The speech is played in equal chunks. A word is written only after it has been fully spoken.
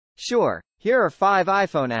Sure, here are 5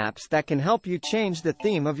 iPhone apps that can help you change the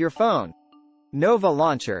theme of your phone. Nova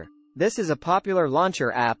Launcher. This is a popular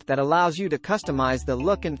launcher app that allows you to customize the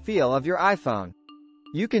look and feel of your iPhone.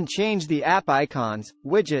 You can change the app icons,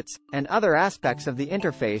 widgets, and other aspects of the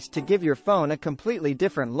interface to give your phone a completely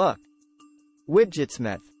different look.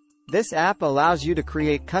 Widgetsmith. This app allows you to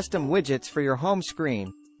create custom widgets for your home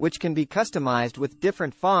screen, which can be customized with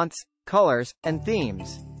different fonts, colors, and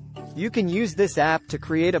themes. You can use this app to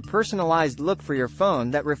create a personalized look for your phone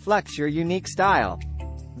that reflects your unique style.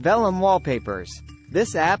 Vellum Wallpapers.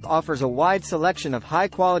 This app offers a wide selection of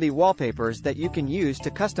high-quality wallpapers that you can use to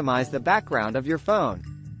customize the background of your phone.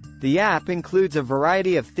 The app includes a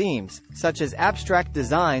variety of themes, such as abstract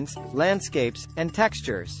designs, landscapes, and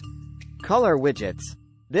textures. Color Widgets.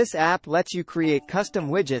 This app lets you create custom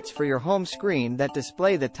widgets for your home screen that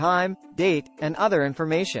display the time, date, and other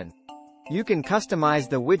information. You can customize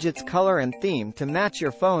the widget's color and theme to match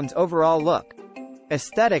your phone's overall look.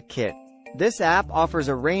 Aesthetic Kit. This app offers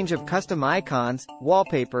a range of custom icons,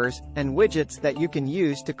 wallpapers, and widgets that you can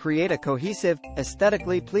use to create a cohesive,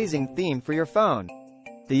 aesthetically pleasing theme for your phone.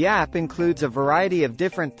 The app includes a variety of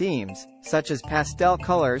different themes, such as pastel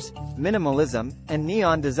colors, minimalism, and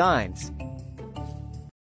neon designs.